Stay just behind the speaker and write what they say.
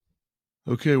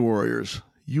Okay, warriors,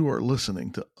 you are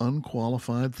listening to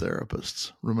Unqualified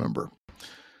Therapists. Remember,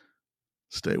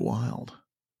 stay wild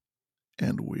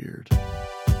and weird.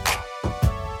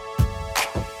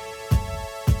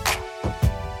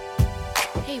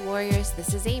 Hey, warriors,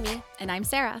 this is Amy. And I'm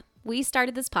Sarah. We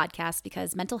started this podcast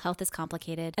because mental health is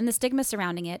complicated and the stigma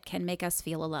surrounding it can make us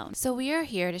feel alone. So we are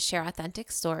here to share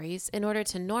authentic stories in order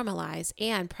to normalize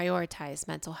and prioritize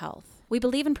mental health. We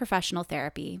believe in professional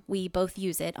therapy. We both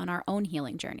use it on our own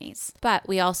healing journeys. But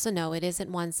we also know it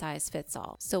isn't one size fits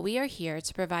all. So we are here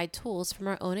to provide tools from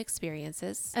our own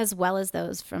experiences, as well as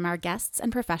those from our guests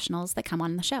and professionals that come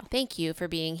on the show. Thank you for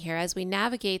being here as we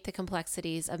navigate the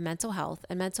complexities of mental health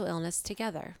and mental illness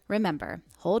together. Remember,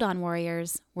 hold on,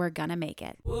 warriors. We're gonna make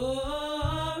it.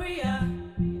 Warrior.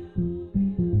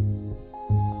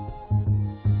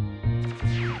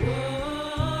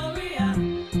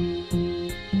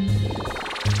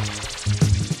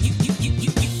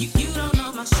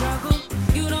 Struggle,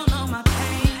 you don't know my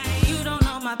pain, you don't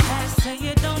know my past, so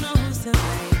you don't know who's to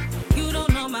blame. You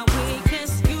don't know my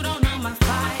weakness, you don't know my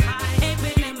fight. Ain't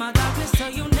been in my darkness, so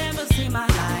you never see my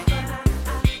light.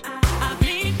 I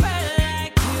bleed red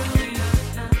like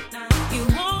you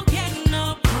won't get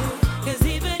no proof. Cause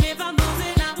even if I'm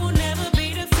losing, I will never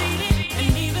be defeated.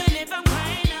 And even if I'm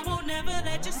crying, I will never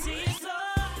let you see it.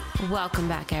 So Welcome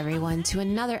back, everyone, to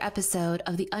another episode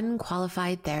of The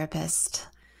Unqualified Therapist.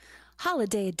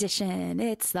 Holiday edition.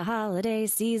 It's the holiday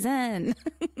season.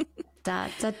 Da,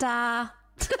 da, da.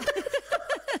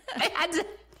 I had to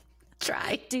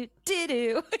try. Do, do,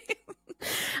 do.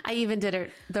 I even did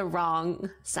it the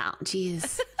wrong sound.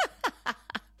 Jeez.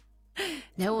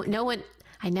 No one,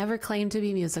 I never claimed to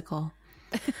be musical.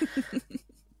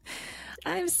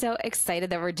 I'm so excited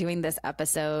that we're doing this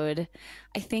episode.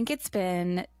 I think it's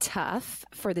been tough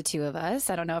for the two of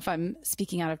us. I don't know if I'm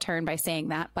speaking out of turn by saying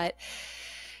that, but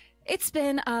it's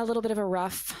been a little bit of a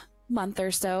rough month or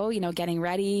so, getting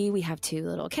ready. We have two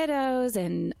little kiddos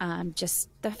and just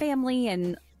the family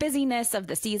and busyness of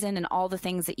the season and all the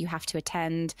things that you have to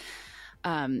attend,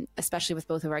 especially with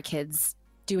both of our kids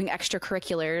doing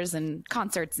extracurriculars and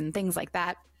concerts and things like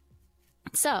that.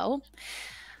 So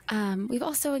we've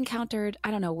also encountered, I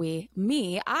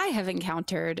have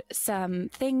encountered some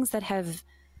things that have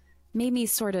made me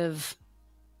sort of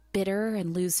bitter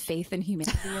and lose faith in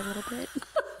humanity a little bit.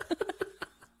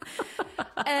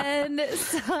 And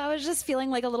so I was just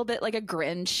feeling like a little bit like a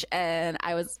Grinch, and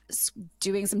I was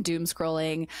doing some doom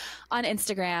scrolling on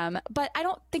Instagram, but I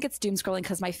don't think it's doom scrolling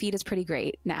because my feed is pretty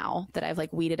great now that I've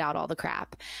like weeded out all the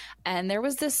crap. And there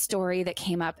was this story that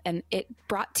came up and it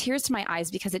brought tears to my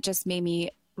eyes because it just made me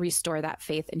restore that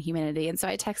faith in humanity. And so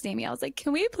I texted Amy, I was like,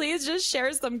 can we please just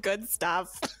share some good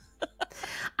stuff?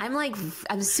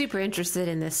 I'm super interested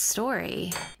in this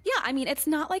story. Yeah, I mean, it's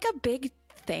not like a big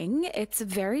thing. It's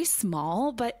very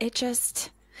small, but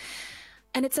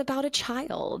and it's about a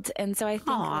child. And so I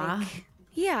think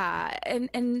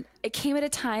and it came at a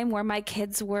time where my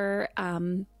kids were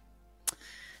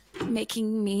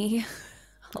making me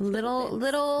little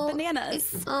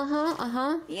bananas.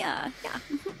 Yeah.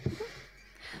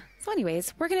 So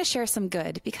anyways, we're going to share some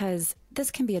good because this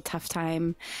can be a tough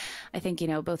time. I think,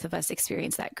 both of us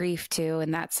experience that grief too,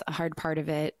 and that's a hard part of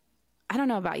it. I don't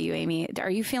know about you, Amy. Are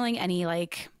you feeling any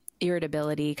like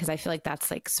irritability? Because I feel like that's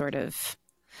like sort of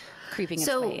creeping its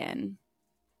way in.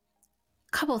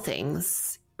 Couple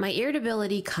things. My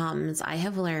irritability comes, I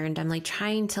have learned, I'm like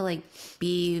trying to like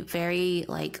be very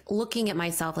like looking at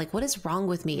myself, like what is wrong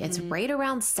with me? Mm-hmm. It's right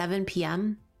around 7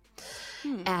 p.m.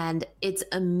 And it's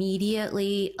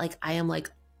immediately like I am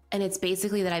like, and it's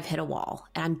basically that I've hit a wall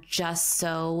and I'm just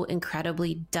so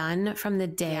incredibly done from the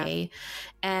day.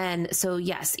 Yeah. And so,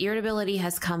 yes, irritability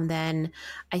has come then.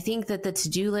 I think that the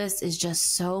to-do list is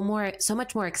just so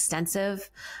much more extensive.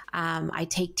 I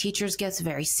take teachers' gifts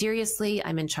very seriously.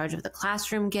 I'm in charge of the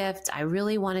classroom gift. I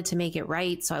really wanted to make it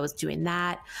right. So I was doing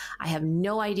that. I have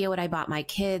no idea what I bought my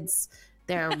kids.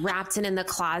 They're wrapped in the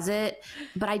closet,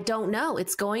 but I don't know.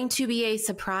 It's going to be a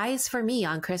surprise for me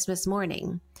on Christmas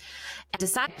morning.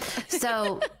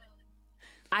 So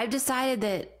I've decided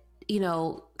that,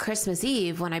 Christmas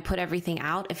Eve, when I put everything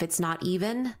out, if it's not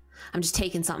even, I'm just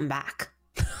taking something back.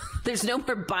 There's no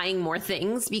more buying more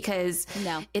things because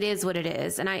it is what it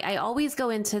is. And I always go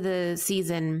into the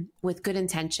season with good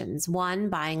intentions. 1,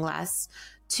 buying less.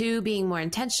 2, being more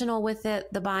intentional with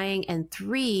the buying. And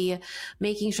 3,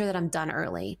 making sure that I'm done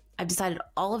early. I've decided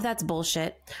all of that's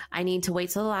bullshit. I need to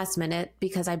wait till the last minute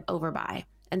because I overbuy.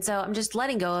 And so I'm just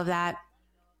letting go of that.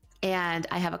 And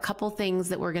I have a couple things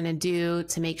that we're going to do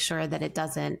to make sure that it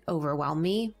doesn't overwhelm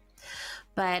me.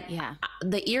 But Yeah.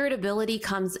 the irritability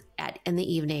comes in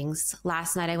the evenings.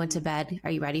 Last night I went to bed.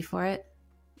 Are you ready for it?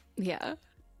 Yeah.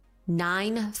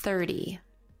 9:30.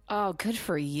 Oh, good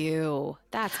for you.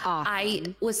 That's awesome.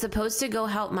 I was supposed to go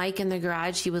help Mike in the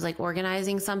garage. He was like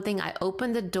organizing something. I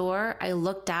opened the door. I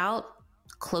looked out,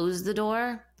 closed the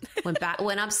door,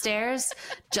 went upstairs,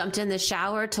 jumped in the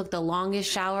shower, took the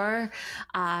longest shower,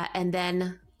 and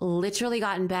then literally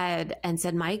got in bed and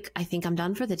said, Mike, I think I'm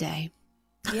done for the day.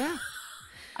 Yeah.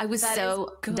 I was That so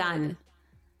is good. done.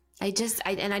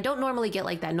 And I don't normally get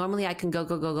like that. Normally I can go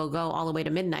all the way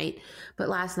to midnight. But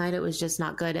last night it was just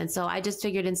not good. And so I just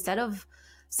figured instead of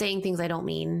saying things I don't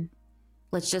mean,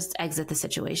 let's just exit the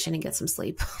situation and get some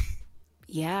sleep.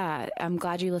 Yeah. I'm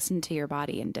glad you listened to your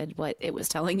body and did what it was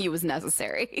telling you was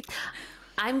necessary.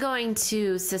 I'm going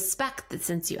to suspect that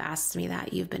since you asked me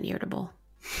that, you've been irritable.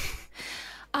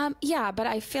 Yeah, but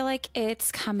I feel like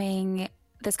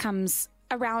this comes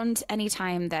around any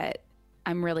time that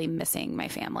I'm really missing my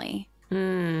family.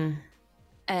 And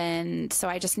so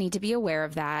I just need to be aware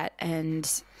of that and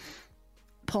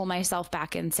pull myself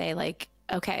back and say like,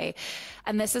 okay.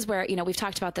 And this is where, we've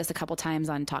talked about this a couple times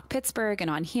on Talk Pittsburgh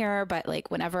and on here, but like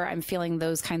whenever I'm feeling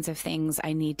those kinds of things,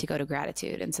 I need to go to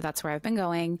gratitude. And so that's where I've been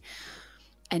going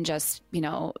and just,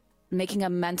 making a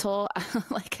mental,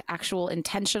 like actual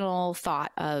intentional thought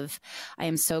of, I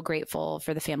am so grateful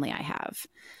for the family I have.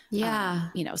 Yeah.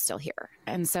 Still here.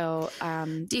 And so,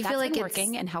 Do you feel like it's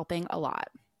working and helping a lot?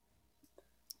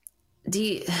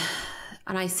 And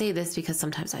I say this because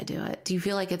sometimes I do it. Do you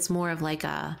feel like it's more of like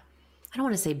I don't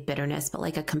want to say bitterness, but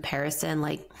like a comparison,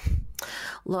 like,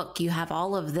 look, you have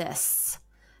all of this,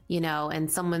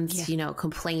 and someone's,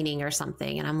 complaining or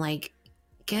something. And I'm like,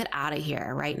 get out of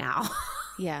here right now.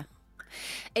 Yeah.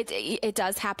 It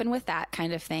does happen with that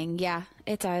kind of thing. Yeah,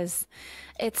 it does.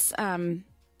 It's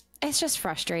just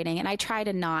frustrating. And I try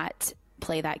to not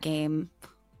play that game.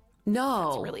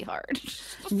 No, It's really hard.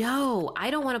 no, I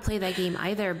don't want to play that game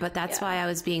either, but that's Yeah. why I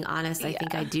was being honest. I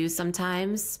think I do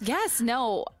sometimes. Yes,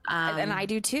 no. And I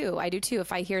do too.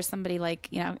 If I hear somebody like,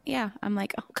 I'm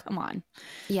like, oh, come on.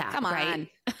 Yeah. Come on. Right.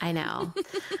 I know.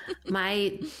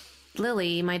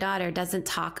 Lily, my daughter, doesn't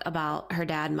talk about her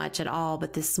dad much at all.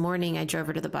 But this morning I drove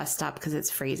her to the bus stop because it's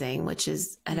freezing, which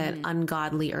is at an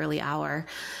ungodly early hour.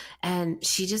 And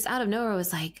she just out of nowhere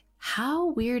was like,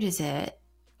 how weird is it?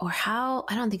 I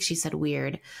don't think she said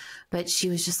weird, but she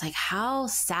was just like, how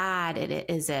sad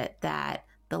is it that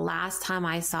the last time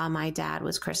I saw my dad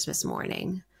was Christmas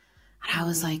morning? And I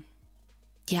was like,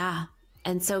 yeah.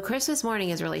 And so Christmas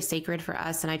morning is really sacred for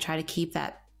us. And I try to keep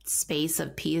that space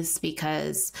of peace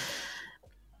because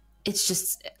it's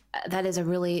just, that is a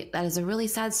really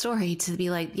sad story to be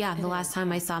like, yeah, the last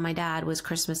time I saw my dad was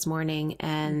Christmas morning.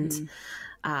 And,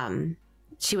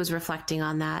 she was reflecting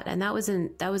on that. And that was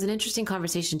an interesting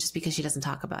conversation just because she doesn't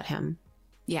talk about him.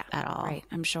 Yeah. At all. Right.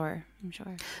 I'm sure.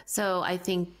 So I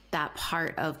think that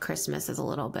part of Christmas is a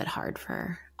little bit hard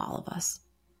for all of us.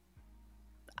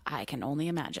 I can only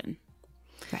imagine.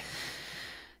 Right.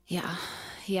 Yeah.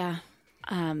 Yeah.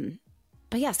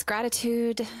 But yes,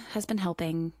 gratitude has been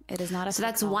helping. It is not a So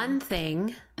that's one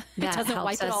thing that It doesn't helps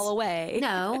wipe it us. all away.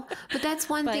 No, but that's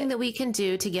one thing that we can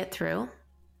do to get through.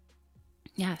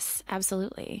 Yes,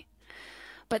 absolutely.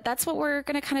 But that's what we're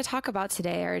going to kind of talk about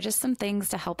today, are just some things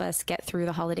to help us get through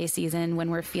the holiday season when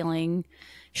we're feeling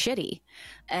shitty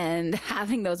and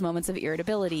having those moments of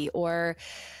irritability or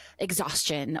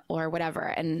exhaustion or whatever.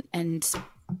 And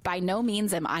by no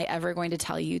means am I ever going to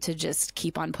tell you to just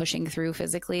keep on pushing through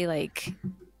physically. Like,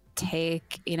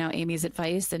 take, Amy's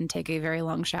advice and take a very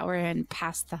long shower and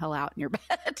pass the hell out in your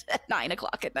bed at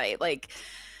 9:00 at night. Like,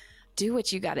 do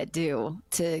what you got to do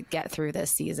to get through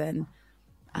this season.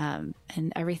 And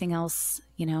everything else,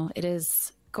 it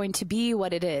is going to be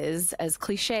what it is, as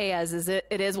cliche as it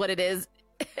is what it is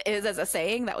as a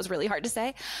saying. That was really hard to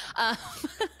say.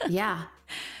 Yeah.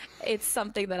 It's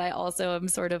something that I also am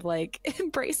sort of like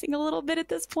embracing a little bit at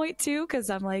this point too. Cause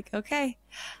I'm like, okay,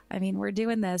 we're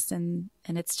doing this and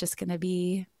it's just going to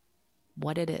be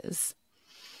what it is.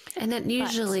 And it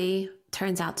usually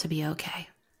turns out to be okay.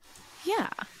 Yeah.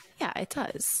 Yeah, it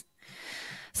does.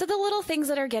 So the little things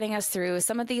that are getting us through,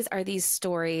 some of these are these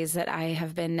stories that I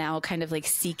have been now kind of like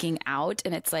seeking out,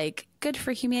 and it's like good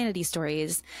for humanity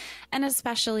stories, and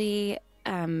especially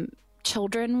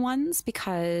children ones,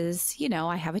 because,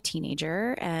 I have a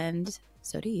teenager and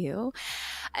so do you,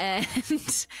 and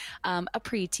a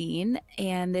preteen,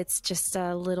 and it's just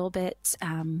a little bit,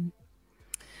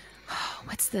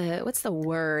 what's the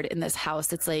word in this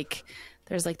house? It's like,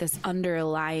 there's like this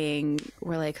underlying,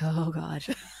 we're like, oh God.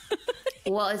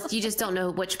 Well, you just don't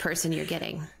know which person you're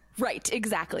getting. Right.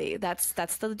 Exactly. That's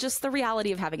just the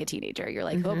reality of having a teenager. You're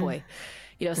like, oh boy,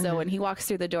 so when he walks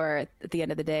through the door at the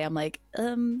end of the day, I'm like,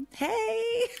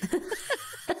 hey,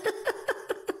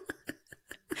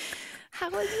 how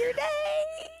was your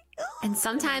day? And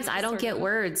sometimes I don't get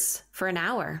words for an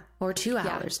hour or 2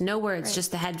 hours. No words, just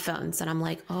the headphones. And I'm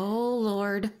like, oh,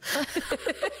 Lord.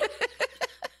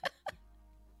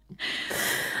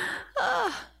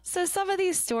 So some of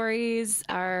these stories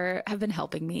have been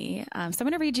helping me. So I'm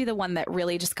going to read you the one that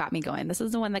really just got me going. This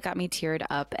is the one that got me teared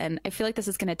up. And I feel like this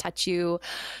is going to touch you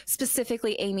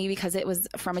specifically, Amy, because it was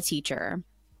from a teacher.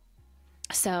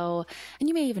 So, and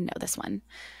you may even know this one.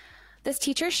 This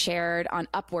teacher shared on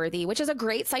Upworthy, which is a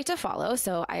great site to follow.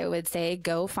 So I would say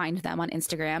go find them on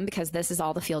Instagram because this is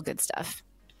all the feel good stuff.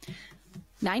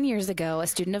 9 years ago, a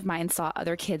student of mine saw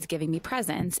other kids giving me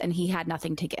presents and he had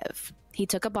nothing to give. He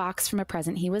took a box from a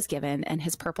present he was given and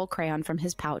his purple crayon from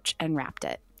his pouch and wrapped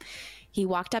it. He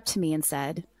walked up to me and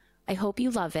said, "I hope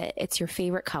you love it. It's your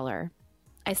favorite color."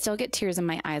 I still get tears in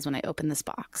my eyes when I open this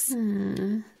box.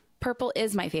 Purple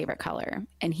is my favorite color,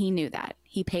 and he knew that.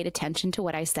 He paid attention to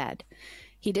what I said.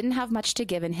 He didn't have much to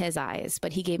give in his eyes,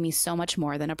 but he gave me so much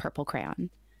more than a purple crayon.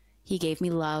 He gave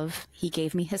me love. He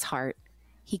gave me his heart.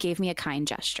 He gave me a kind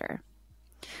gesture.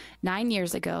 9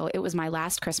 years ago, it was my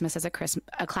last Christmas as a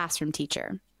classroom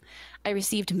teacher. I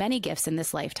received many gifts in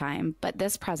this lifetime, but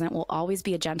this present will always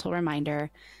be a gentle reminder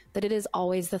that it is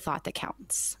always the thought that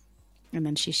counts. And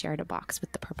then she shared a box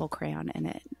with the purple crayon in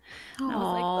it. And I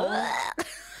was like, ugh.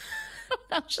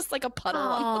 That was just like a puddle.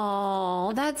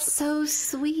 Oh, that's so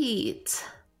sweet.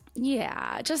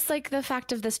 Yeah, just like the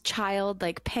fact of this child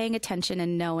like paying attention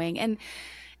and knowing. And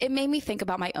it made me think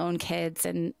about my own kids.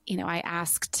 And, I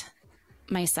asked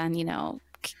my son,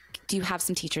 do you have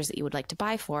some teachers that you would like to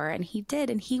buy for? And he did.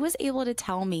 And he was able to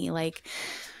tell me like,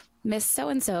 Miss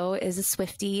So-and-so is a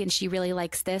Swiftie and she really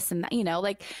likes this. And,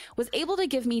 was able to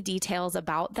give me details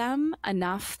about them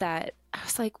enough that I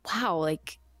was like, wow,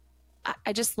 like,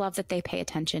 I just love that they pay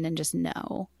attention and just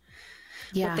know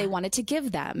what they wanted to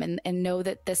give them and know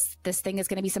that this thing is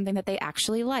going to be something that they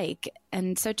actually like.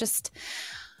 And so it just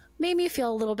made me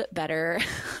feel a little bit better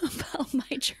about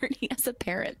my journey as a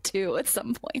parent too at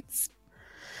some points.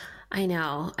 I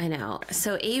know.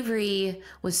 So Avery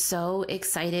was so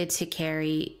excited to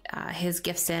carry his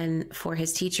gifts in for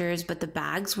his teachers, but the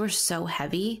bags were so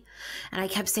heavy. And I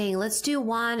kept saying, let's do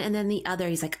one and then the other.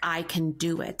 He's like, I can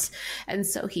do it. And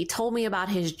so he told me about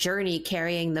his journey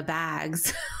carrying the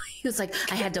bags. He was like,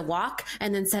 I had to walk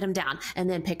and then set him down and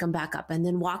then pick him back up and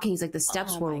then walking. He's like, the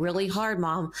steps were really hard,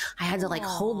 Mom. I had to like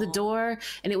hold the door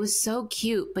and it was so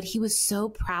cute, but he was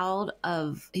so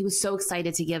he was so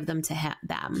excited to give them to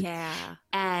them. Yeah.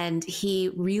 And he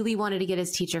really wanted to get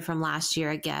his teacher from last year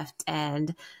a gift.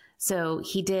 And so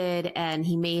he did, and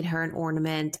he made her an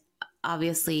ornament.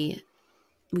 Obviously,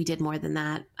 we did more than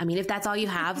that. I mean, if that's all you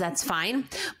have, that's fine.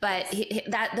 But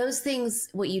those things,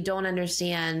 what you don't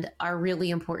understand, are really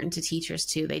important to teachers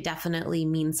too. They definitely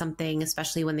mean something,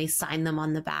 especially when they sign them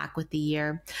on the back with the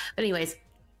year. But anyways,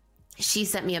 she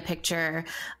sent me a picture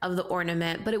of the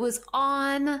ornament, but it was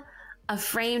on a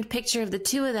framed picture of the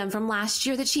two of them from last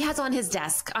year that she has on her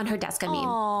desk, I mean.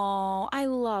 Oh, I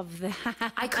love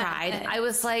that. I cried. I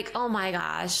was like, oh my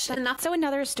gosh. So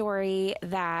another story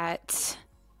that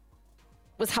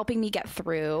was helping me get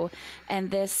through,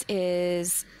 and this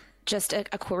is just a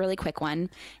really quick one.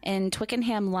 In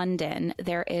Twickenham, London,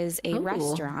 there is a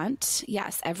restaurant.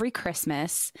 Yes, every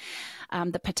Christmas,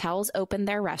 the Patels open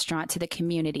their restaurant to the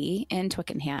community in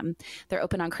Twickenham. They're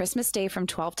open on Christmas Day from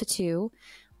 12 to 2.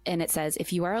 And it says,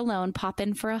 if you are alone, pop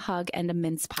in for a hug and a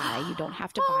mince pie. You don't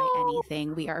have to buy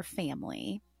anything. We are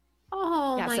family.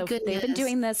 Oh, yeah, my goodness. They've been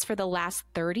doing this for the last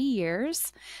 30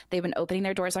 years. They've been opening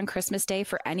their doors on Christmas Day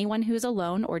for anyone who's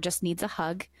alone or just needs a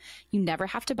hug. You never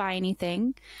have to buy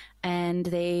anything. And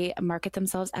they market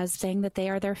themselves as saying that they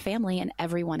are their family and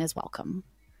everyone is welcome.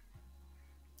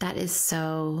 That is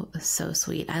so, so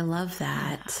sweet. I love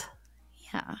that.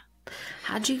 Yeah.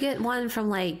 How'd you get one from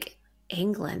like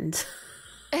England?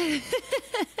 It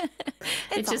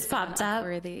just popped up.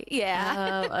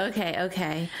 Yeah. Oh,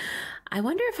 okay. I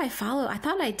wonder if I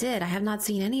thought I did. I have not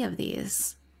seen any of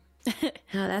these.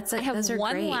 No, I have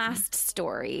one great. last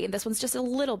story. This one's just a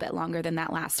little bit longer than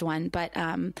that last one, but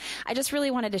I just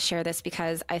really wanted to share this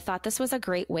because I thought this was a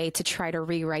great way to try to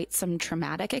rewrite some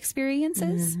traumatic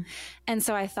experiences. Mm-hmm. And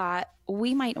so I thought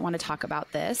we might want to talk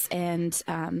about this. And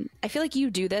I feel like you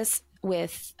do this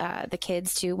with the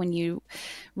kids too when you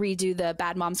redo the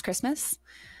Bad Moms Christmas.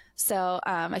 So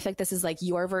I feel like this is like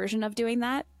your version of doing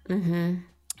that. Mm-hmm.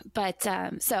 But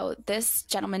so this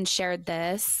gentleman shared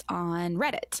this on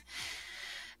Reddit.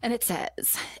 And it says,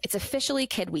 it's officially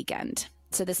kid weekend.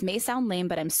 So this may sound lame,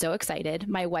 but I'm so excited.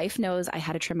 My wife knows I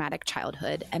had a traumatic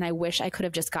childhood, and I wish I could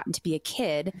have just gotten to be a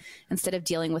kid instead of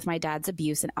dealing with my dad's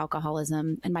abuse and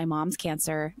alcoholism and my mom's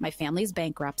cancer, my family's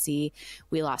bankruptcy.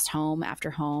 We lost home after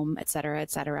home, et cetera,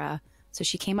 et cetera. So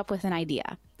she came up with an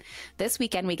idea. This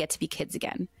weekend, we get to be kids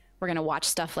again. We're going to watch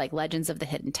stuff like Legends of the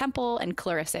Hidden Temple and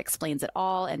Clarissa Explains It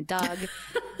All and Doug.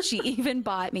 She even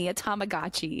bought me a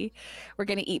Tamagotchi. We're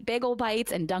going to eat bagel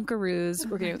bites and Dunkaroos.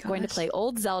 We're going to play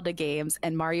old Zelda games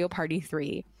and Mario Party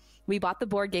 3. We bought the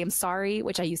board game Sorry,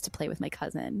 which I used to play with my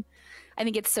cousin. I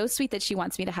think it's so sweet that she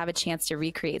wants me to have a chance to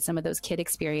recreate some of those kid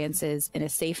experiences in a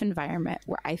safe environment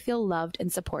where I feel loved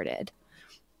and supported.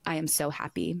 I am so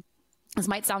happy. This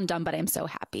might sound dumb, but I'm so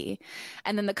happy.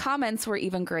 And then the comments were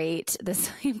even great. This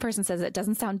same person says, it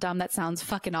doesn't sound dumb. That sounds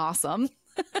fucking awesome.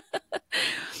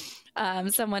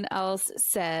 Someone else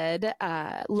said,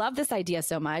 love this idea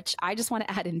so much. I just want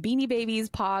to add in Beanie Babies,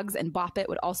 Pogs, and Bop It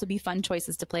would also be fun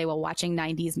choices to play while watching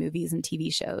 90s movies and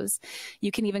TV shows.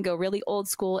 You can even go really old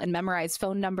school and memorize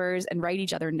phone numbers and write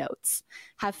each other notes.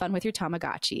 Have fun with your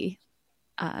Tamagotchi.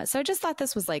 So I just thought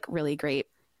this was like really great.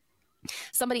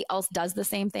 Somebody else does the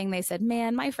same thing. They said,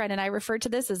 man, my friend and I refer to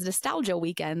this as nostalgia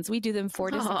weekends. We do them 4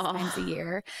 to 6 times a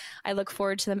year. I look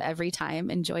forward to them every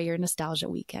time. Enjoy your nostalgia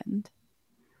weekend.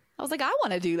 I was like, I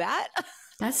want to do that.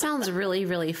 That sounds really,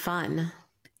 really fun.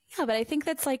 Yeah, but I think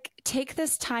that's like, take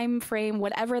this time frame,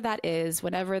 whatever that is,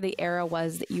 whatever the era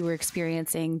was that you were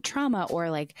experiencing trauma or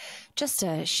like just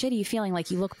a shitty feeling, like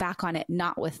you look back on it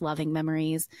not with loving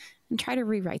memories, and try to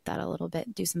rewrite that a little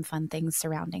bit, do some fun things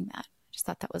surrounding that. Just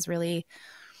thought that was really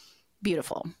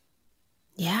beautiful.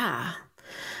 Yeah.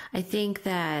 I think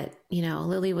that, you know,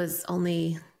 Lily was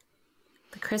only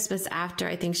the Christmas after,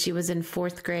 I think she was in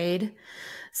 4th grade.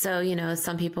 So, you know,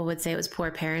 some people would say it was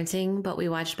poor parenting, but we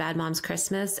watched Bad Moms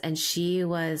Christmas and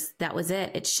that was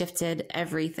it. It shifted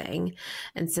everything.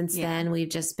 And since then we've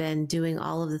just been doing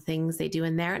all of the things they do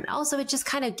in there. And also it just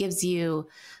kind of gives you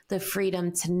the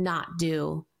freedom to not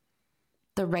do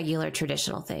the regular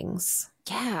traditional things.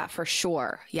 Yeah, for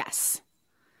sure. Yes.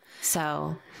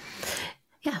 So,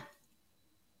 yeah.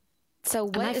 So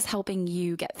what is helping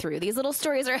you get through? These little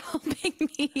stories are helping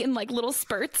me in like little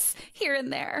spurts here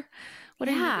and there. What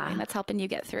are you doing that's helping you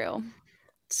get through?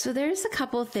 So there's a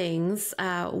couple things.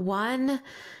 One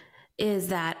is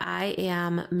that I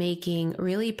am making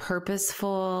really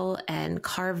purposeful and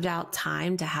carved out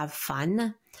time to have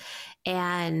fun.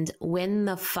 And when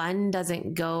the fun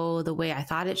doesn't go the way I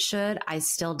thought it should, I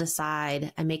still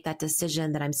decide and make that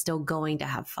decision that I'm still going to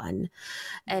have fun.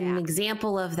 And an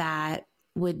example of that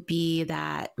would be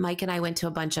that Mike and I went to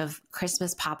a bunch of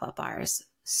Christmas pop-up bars.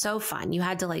 So fun. You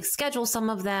had to like schedule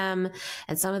some of them,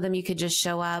 and some of them you could just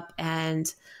show up.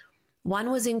 And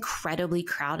one was incredibly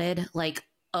crowded. Like,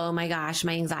 oh my gosh,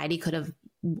 my anxiety could have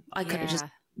just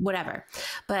whatever.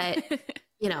 But,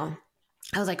 you know,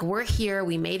 I was like, we're here.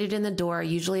 We made it in the door.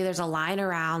 Usually there's a line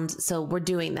around. So we're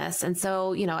doing this. And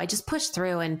so, you know, I just pushed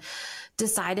through and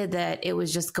decided that it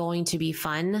was just going to be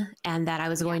fun and that I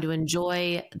was going to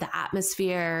enjoy the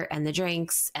atmosphere and the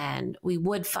drinks, and we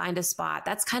would find a spot.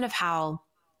 That's kind of how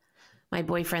my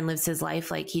boyfriend lives his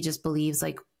life. Like he just believes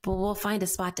like, well, we'll find a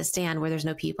spot to stand where there's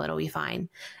no people. It'll be fine.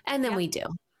 And then we do.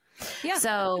 Yeah.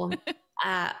 So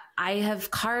I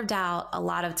have carved out a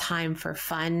lot of time for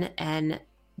fun and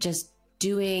just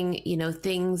doing, you know,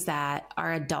 things that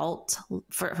are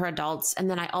for adults. And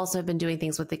then I also have been doing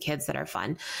things with the kids that are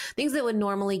fun, things that would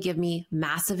normally give me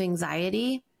massive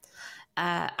anxiety.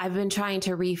 I've been trying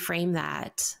to reframe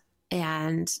that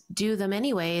and do them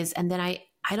anyways. And then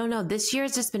I don't know, this year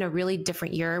has just been a really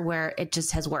different year where it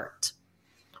just has worked,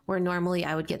 where normally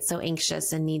I would get so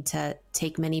anxious and need to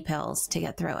take many pills to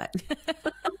get through it.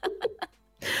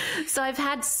 So I've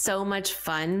had so much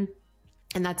fun.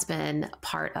 And that's been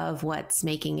part of what's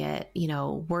making it, you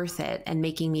know, worth it and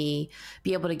making me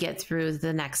be able to get through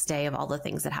the next day of all the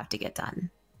things that have to get done.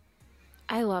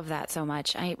 I love that so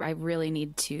much. I really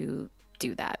need to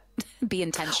do that. Be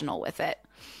intentional with it.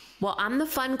 Well, I'm the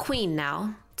fun queen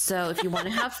now. So if you want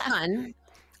to have fun,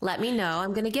 let me know.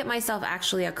 I'm going to get myself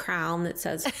actually a crown that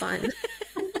says fun.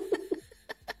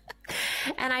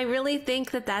 And I really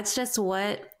think that that's just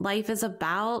what life is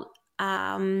about.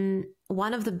 One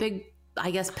of the big, I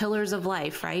guess, pillars of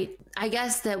life, right? I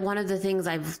guess that one of the things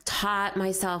I've taught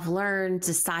myself, learned,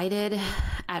 decided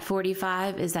at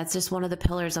 45 is that's just one of the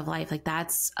pillars of life. Like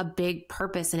that's a big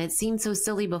purpose. And it seemed so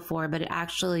silly before, but it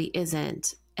actually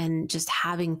isn't. And just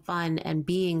having fun and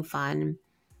being fun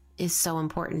is so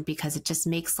important because it just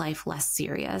makes life less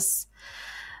serious.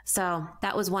 So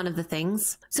that was one of the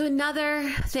things. So another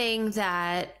thing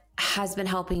that has been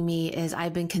helping me is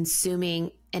I've been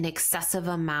consuming an excessive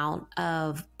amount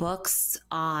of books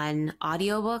on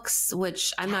audiobooks,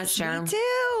 which I'm not sure. Me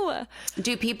too.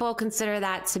 Do people consider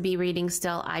that to be reading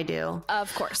still? I do.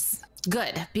 Of course.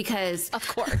 Good, because Of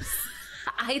course.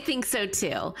 I think so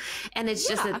too. And it's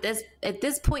just at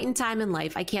this point in time in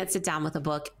life, I can't sit down with a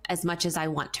book as much as I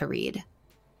want to read.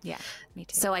 Yeah, me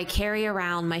too. So I carry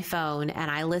around my phone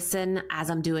and I listen as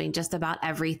I'm doing just about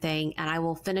everything. And I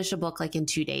will finish a book like in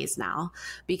 2 days now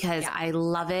because I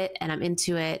love it and I'm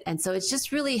into it. And so it's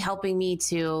just really helping me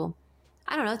to,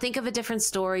 I don't know, think of a different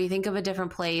story, think of a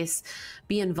different place,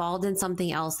 be involved in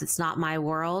something else that's not my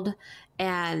world.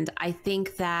 And I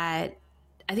think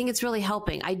it's really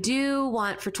helping. I do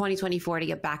want for 2024 to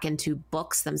get back into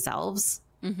books themselves,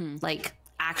 like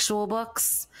actual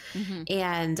books.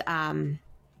 And,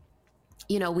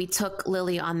 you know, we took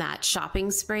Lily on that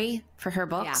shopping spree for her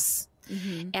books,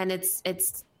 and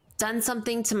it's done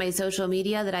something to my social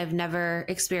media that I've never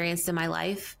experienced in my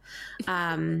life.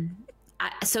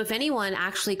 So if anyone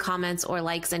actually comments or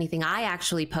likes anything I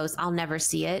actually post, I'll never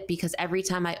see it because every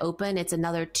time I open, it's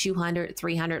another 200,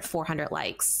 300, 400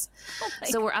 likes.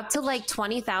 So we're up to like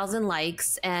 20,000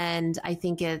 likes and I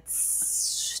think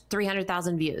it's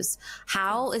 300,000 views.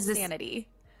 How is this? Insanity.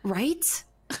 Right?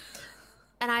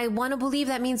 And I want to believe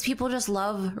that means people just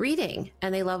love reading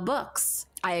and they love books.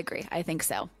 I agree. I think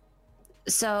so.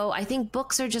 So I think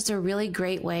books are just a really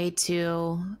great way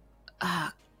to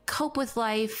cope with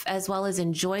life as well as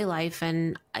enjoy life.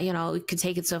 And, you know, we could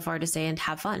take it so far to say and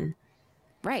have fun.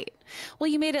 Right. Well,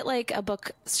 you made it like a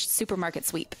book supermarket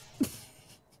sweep.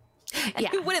 And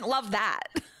who wouldn't love that?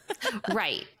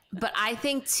 Right. But I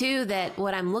think too that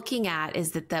what I'm looking at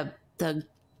is that the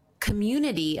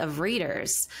community of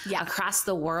readers across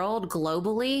the world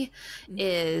globally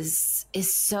is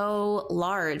so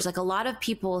large. Like a lot of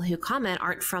people who comment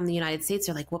aren't from the United States.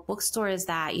 They're like, what bookstore is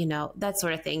that? You know, that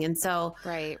sort of thing. And so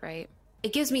right.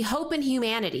 It gives me hope in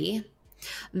humanity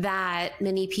that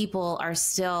many people are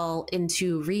still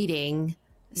into reading,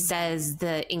 says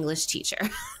the English teacher.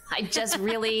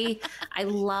 I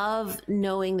love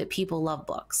knowing that people love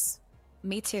books.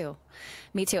 Me too.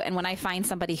 And when I find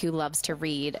somebody who loves to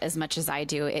read as much as I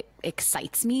do, it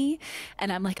excites me.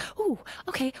 And I'm like, oh,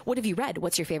 okay, what have you read?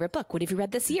 What's your favorite book? What have you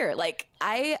read this year? Like,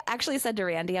 I actually said to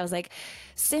Randy, I was like,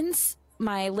 since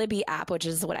my Libby app, which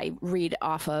is what I read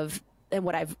off of and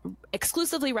what I've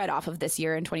exclusively read off of this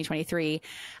year in 2023,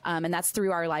 and that's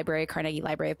through our library, Carnegie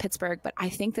Library of Pittsburgh. But I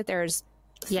think that there's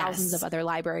thousands of other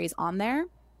libraries on there.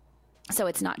 So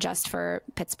it's not just for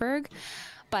Pittsburgh.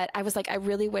 But I was like, I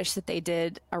really wish that they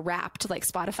did a Wrapped like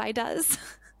Spotify does.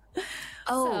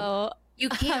 So you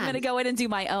can. I'm going to go in and do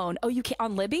my own. Oh, you can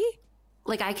on Libby?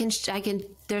 Like I can,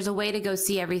 there's a way to go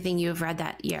see everything you've read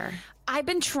that year. I've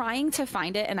been trying to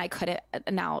find it and I couldn't.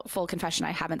 Now, full confession,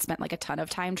 I haven't spent like a ton of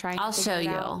time trying I'll to show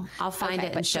figure you. it out. I'll find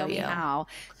it and show me you how.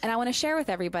 And I want to share with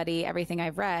everybody everything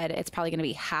I've read. It's probably going to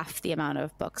be half the amount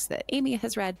of books that Amy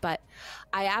has read, but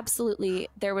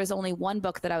there was only one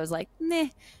book that I was like, meh.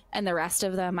 And the rest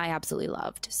of them I absolutely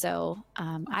loved. So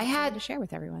I had to share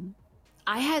with everyone.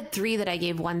 I had 3 that I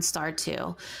gave 1 star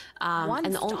to.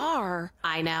 One star?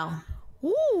 I know.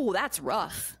 Ooh, that's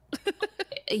rough.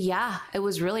 Yeah, it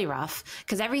was really rough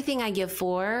because everything I give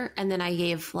 4, and then I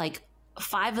gave like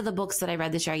 5 of the books that I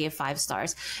read this year, I gave 5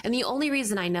 stars. And the only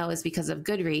reason I know is because of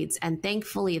Goodreads, and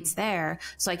thankfully it's there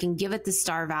so I can give it the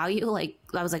star value. Like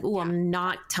I was like, oh, I'm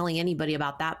not telling anybody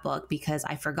about that book because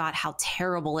I forgot how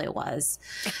terrible it was.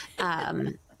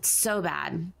 So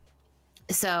bad.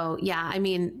 So yeah, I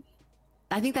mean,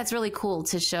 I think that's really cool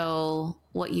to show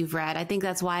what you've read. I think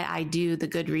that's why I do the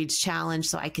Goodreads challenge,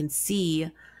 so I can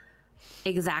see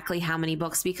exactly how many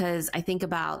books, because I think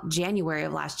about January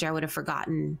of last year, I would have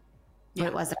forgotten what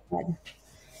it was that I read.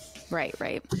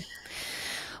 Right.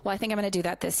 Well, I think I'm going to do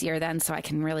that this year then, so I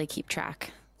can really keep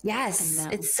track. Yes,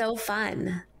 it's so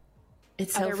fun.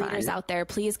 It's so Other fun. readers out there,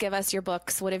 please give us your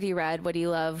books. What have you read? What do you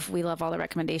love? We love all the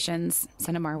recommendations.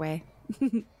 Send them our way.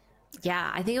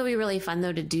 Yeah, I think it'll be really fun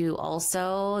though to do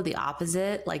also the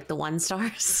opposite, like the 1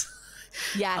 stars.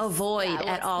 Yes. Avoid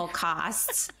at all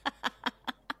costs.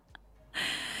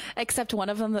 Except one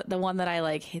of them, the one that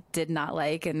I did not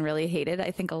like and really hated,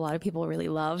 I think a lot of people really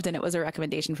loved, and it was a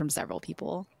recommendation from several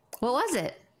people. What was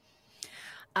it?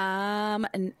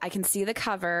 And I can see the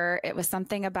cover. It was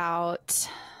something about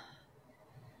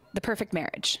The Perfect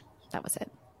Marriage. That was it.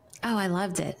 Oh, I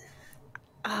loved it.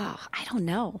 Oh, I don't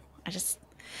know. It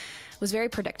was very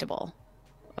predictable.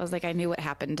 I was like, I knew what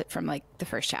happened from the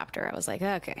first chapter. I was like,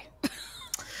 okay.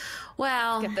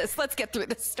 Well, Let's get through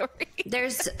this story.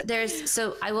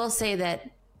 so I will say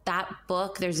that that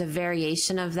book, there's a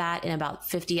variation of that in about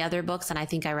 50 other books, and I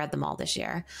think I read them all this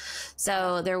year.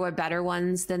 So there were better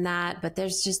ones than that, but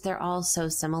they're all so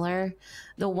similar.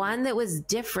 The one that was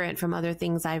different from other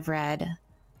things I've read,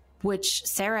 which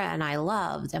Sarah and I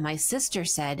loved, and my sister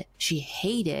said she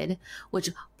hated, which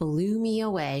blew me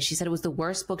away. She said it was the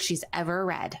worst book she's ever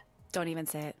read. Don't even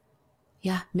say it.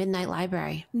 Yeah, Midnight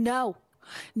Library. No.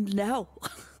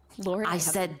 Lord, I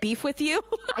said beef with you.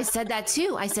 I said that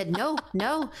too. I said, no.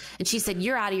 And she said,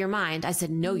 you're out of your mind. I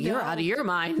said, no, you're out of your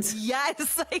mind.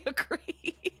 Yes, I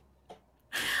agree.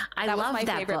 That was my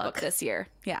favorite book this year.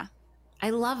 Yeah.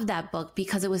 I loved that book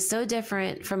because it was so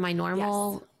different from my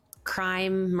normal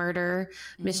crime, murder,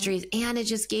 mysteries. And it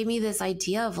just gave me this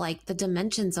idea of like the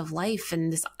dimensions of life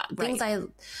and this things.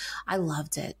 I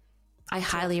loved it. I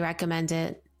highly recommend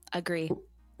it. Agree.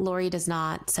 Lori does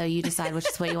not. So you decide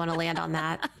which way you want to land on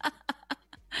that.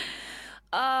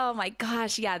 Oh my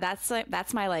gosh. Yeah.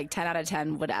 That's my like 10 out of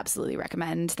 10 would absolutely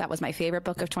recommend. That was my favorite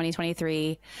book of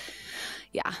 2023.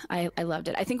 Yeah. I loved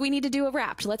it. I think we need to do a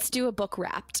wrapped. Let's do a book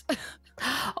wrapped.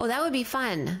 Oh, that would be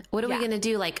fun. What are we going to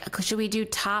do? Like, should we do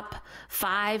top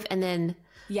 5 and then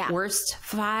worst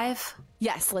 5?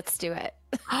 Yes. Let's do it.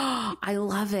 I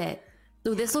love it.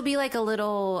 So this will be like a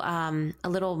little,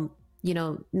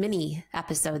 mini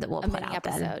episode that we'll put out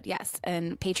then. Yes.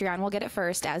 And Patreon will get it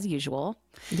first as usual.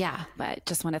 Yeah. But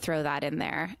just want to throw that in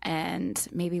there. And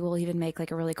maybe we'll even make like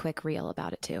a really quick reel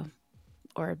about it too.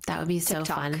 Or that would be TikTok.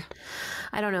 So fun.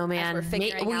 I don't know, man.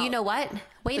 Well, you know what?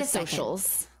 Wait a second.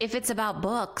 Socials. If it's about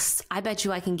books, I bet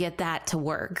you I can get that to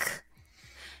work.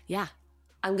 Yeah.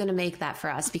 I'm going to make that for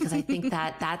us because I think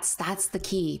that's the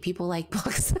key. People like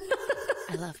books.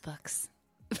 I love books.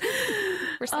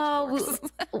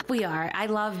 We are. I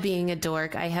love being a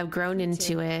dork. I have grown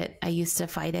into it. I used to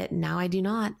fight it. And now I do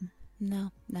not.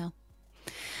 No.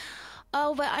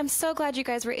 Oh, but I'm so glad you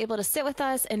guys were able to sit with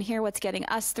us and hear what's getting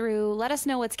us through. Let us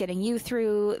know what's getting you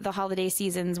through the holiday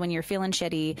seasons when you're feeling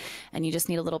shitty and you just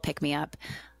need a little pick me up.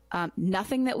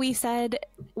 Nothing that we said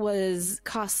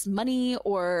cost money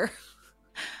or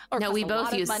no, we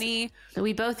both use money.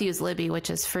 We both use Libby, which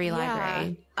is free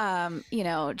library.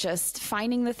 Just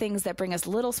finding the things that bring us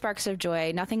little sparks of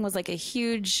joy. Nothing was like a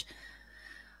huge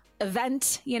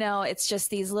event. It's just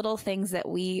these little things that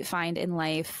we find in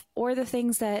life, or the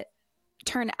things that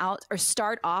turn out or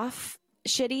start off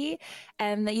shitty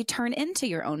and that you turn into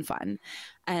your own fun.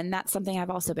 And that's something I've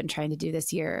also been trying to do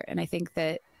this year. And I think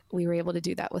that we were able to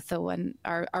do that with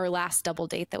our last double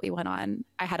date that we went on.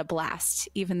 I had a blast,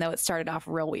 even though it started off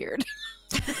real weird.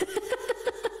 Because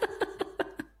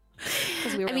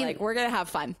we were like, we're going to have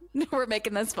fun. We're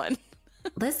making this fun.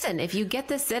 Listen, if you get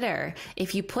the sitter,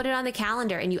 if you put it on the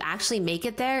calendar and you actually make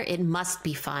it there, it must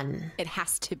be fun. It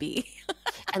has to be.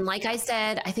 And like I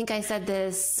said, I think I said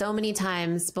this so many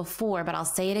times before, but I'll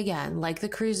say it again. Like the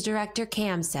cruise director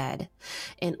Cam said,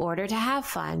 in order to have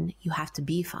fun, you have to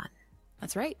be fun.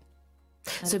 That's right.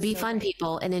 So be fun,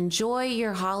 people, and enjoy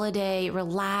your holiday,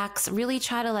 relax, really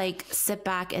try to like sit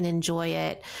back and enjoy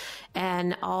it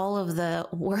and all of the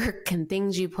work and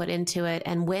things you put into it.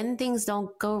 And when things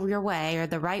don't go your way or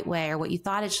the right way or what you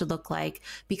thought it should look like,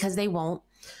 because they won't,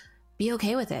 be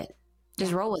okay with it.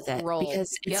 Just roll with it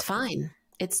because it's fine.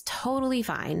 It's totally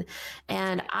fine.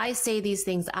 And I say these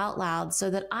things out loud so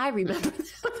that I remember them.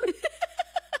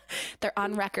 They're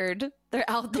on record. They're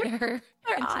out there.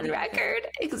 They're on record.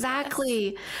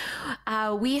 Exactly.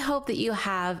 We hope that you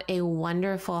have a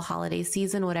wonderful holiday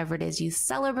season, whatever it is you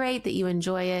celebrate, that you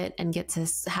enjoy it and get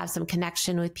to have some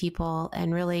connection with people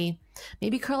and really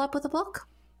maybe curl up with a book.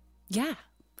 Yeah.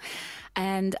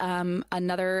 And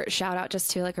another shout out just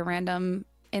to like a random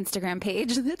Instagram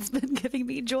page that's been giving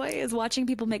me joy is watching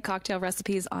people make cocktail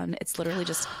recipes on, it's literally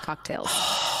just cocktails.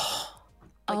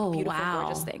 Beautiful,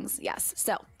 gorgeous things. Yes.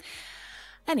 So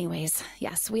anyways,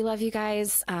 yes, we love you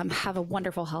guys. Have a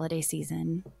wonderful holiday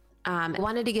season. I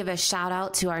wanted to give a shout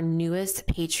out to our newest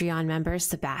Patreon member,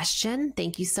 Sebastian.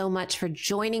 Thank you so much for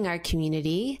joining our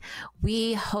community.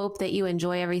 We hope that you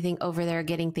enjoy everything over there,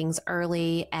 getting things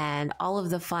early and all of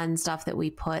the fun stuff that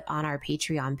we put on our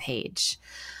Patreon page.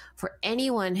 For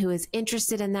anyone who is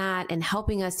interested in that and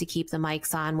helping us to keep the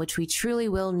mics on, which we truly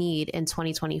will need in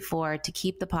 2024 to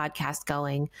keep the podcast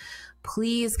going,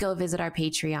 please go visit our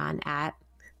Patreon at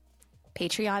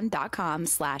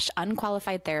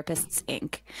patreon.com/unqualifiedtherapists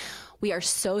Inc. We are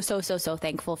so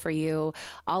thankful for you,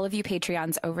 all of you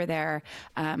Patreons over there.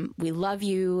 We love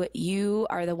you. You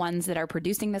are the ones that are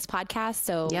producing this podcast,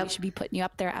 so we should be putting you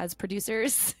up there as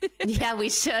producers. Yeah, we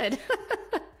should.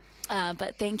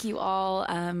 But thank you all.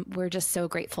 We're just so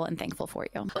grateful and thankful for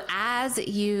you. As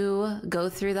you go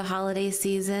through the holiday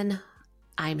season,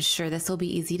 I'm sure this will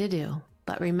be easy to do,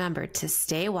 but remember to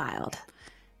stay wild.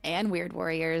 And Weird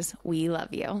Warriors, we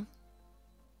love you.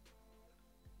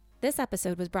 This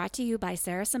episode was brought to you by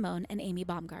Sarah Simone and Amy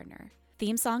Baumgartner.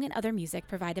 Theme song and other music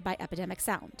provided by Epidemic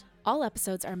Sound. All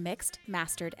episodes are mixed,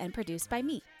 mastered, and produced by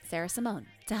me, Sarah Simone.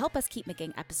 To help us keep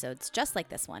making episodes just like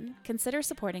this one, consider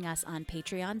supporting us on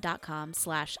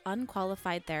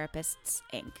patreon.com/unqualifiedtherapists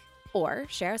Inc. Or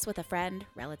share us with a friend,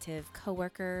 relative,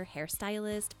 coworker,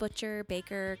 hairstylist, butcher,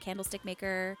 baker, candlestick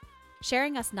maker.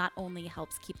 Sharing us not only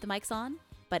helps keep the mics on,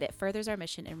 but it furthers our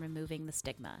mission in removing the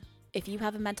stigma. If you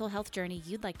have a mental health journey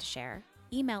you'd like to share,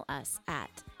 email us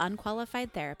at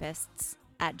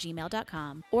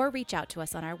unqualifiedtherapists@gmail.com or reach out to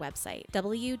us on our website,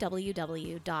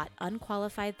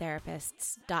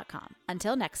 www.unqualifiedtherapists.com.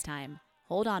 Until next time,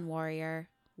 hold on, warrior.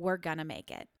 We're gonna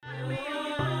make it.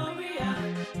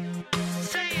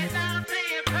 Say it loud,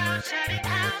 say it proud, shout it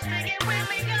out, sing it when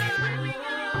we go.